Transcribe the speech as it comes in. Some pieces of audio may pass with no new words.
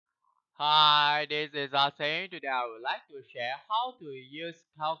Hi, this is Asen. Today I would like to share how to use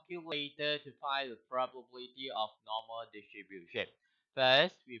calculator to find the probability of normal distribution.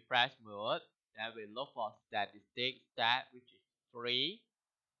 First, we press mode, then we look for statistic stat which is 3.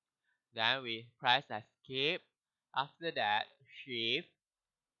 Then we press escape. After that, shift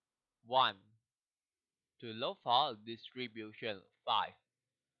 1 to look for distribution 5.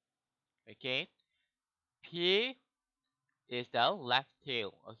 Okay, P is the left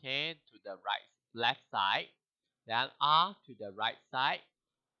tail, okay, to the left side. Then R to the right side.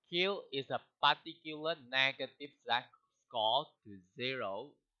 Q is a particular negative z-score to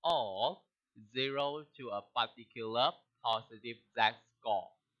 0 or 0 to a particular positive z-score.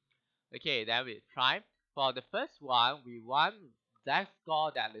 Okay, then we try. For the first one, we want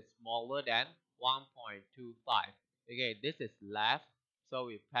z-score that is smaller than 1.25. Okay, this is left, so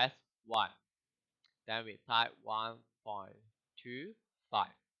we press 1. Then we type 1.25.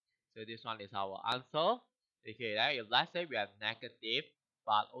 So this one is our answer. Okay, then if let's say we have negative,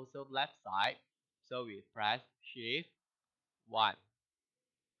 but also left side, so we press shift 1,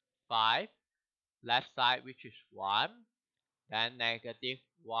 5, left side which is 1, then negative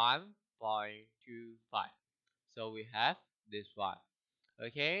 1.25. So we have this one.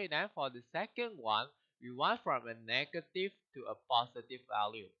 Okay, then for the second one, we want from a negative to a positive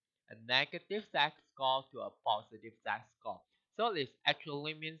value. A negative z-score to a positive z-score. So this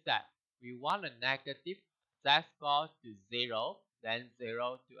actually means that we want a negative z-score to 0, then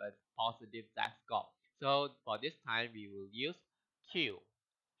 0 to a positive z-score. So for this time, we will use Q.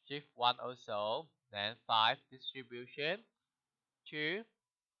 Shift 1 also, then 5 distribution to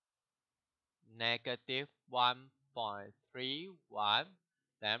negative 1.31,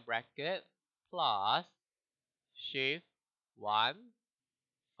 then bracket plus shift 1,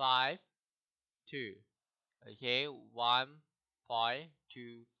 5, 2. Okay,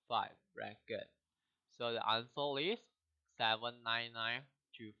 1.25 bracket. So the answer is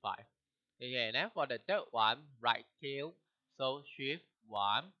 79925. Okay, and then for the third one, right tail. So shift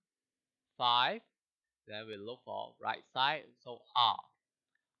 1, 5. Then we look for right side. So R.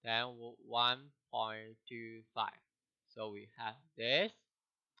 Then 1.25. So we have this,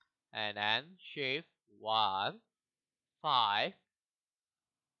 and then shift 1, 5,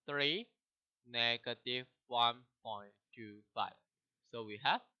 3, negative 1.25. So we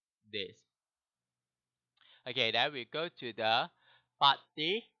have this. Okay, then we go to the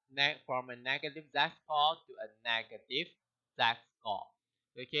party from a negative z-score to a negative z-score.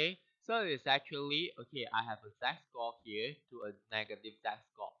 Okay, so it's actually, okay, I have a z-score here to a negative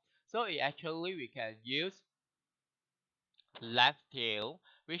z-score. So it actually we can use left tail,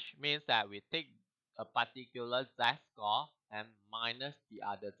 which means that we take a particular z-score and minus the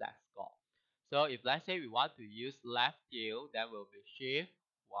other z-score. So if let's say we want to use left tail, then we'll be shift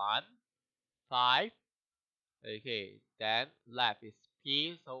 1, 5. Okay, then left is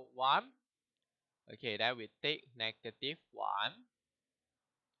P, so 1. Okay, then we take negative 1,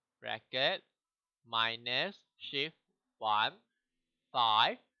 bracket, minus shift 1,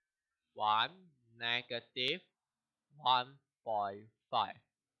 5, 1, negative 1.5.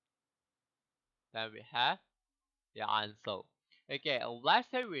 Then we have the answer. Okay, and let's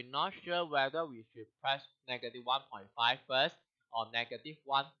say we're not sure whether we should press negative 1.5 first or negative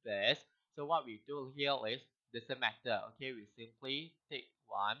 1 first. So what we do here is doesn't matter. Okay, we simply take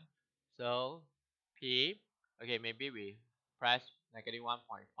 1. So P, okay, maybe we press negative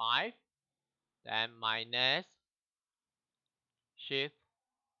 1.5, then minus shift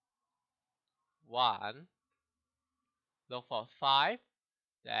 1, look for 5,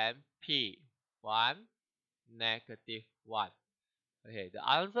 then P, 1, negative 1. Okay, the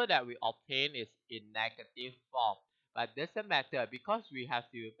answer that we obtain is in negative form, but doesn't matter because we have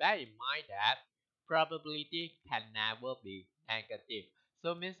to bear in mind that probability can never be negative.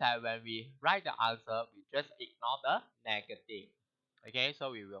 So means that when we write the answer, we just ignore the negative. Okay,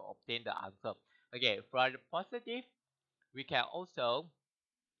 so we will obtain the answer. Okay, for the positive, we can also,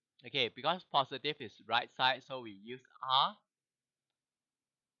 okay, because positive is right side, so we use R,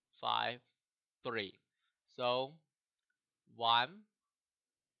 5, 3. So 1,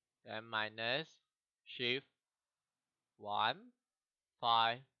 then minus shift 1,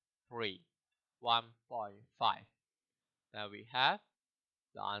 5, 3, 1.5. Then we have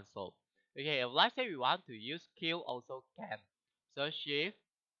the answer. Okay, if let's say we want to use Q also can. So shift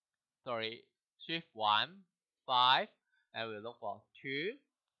 3, shift 1, 5, and we look for 2.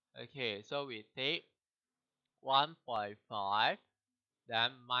 Okay, so we take 1.5,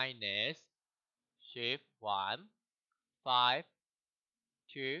 then minus shift 1, 5,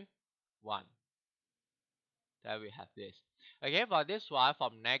 2, 1. Then we have this. Okay, for this one,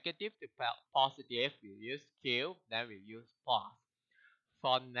 from negative to positive, we use Q, then we use plus.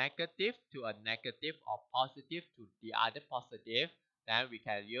 From negative to a negative or positive to the other positive, then we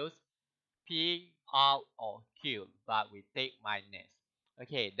can use P, R, or Q, but we take minus.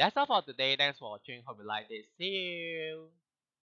 Okay, that's all for today. Thanks for watching. Hope you like this. See you.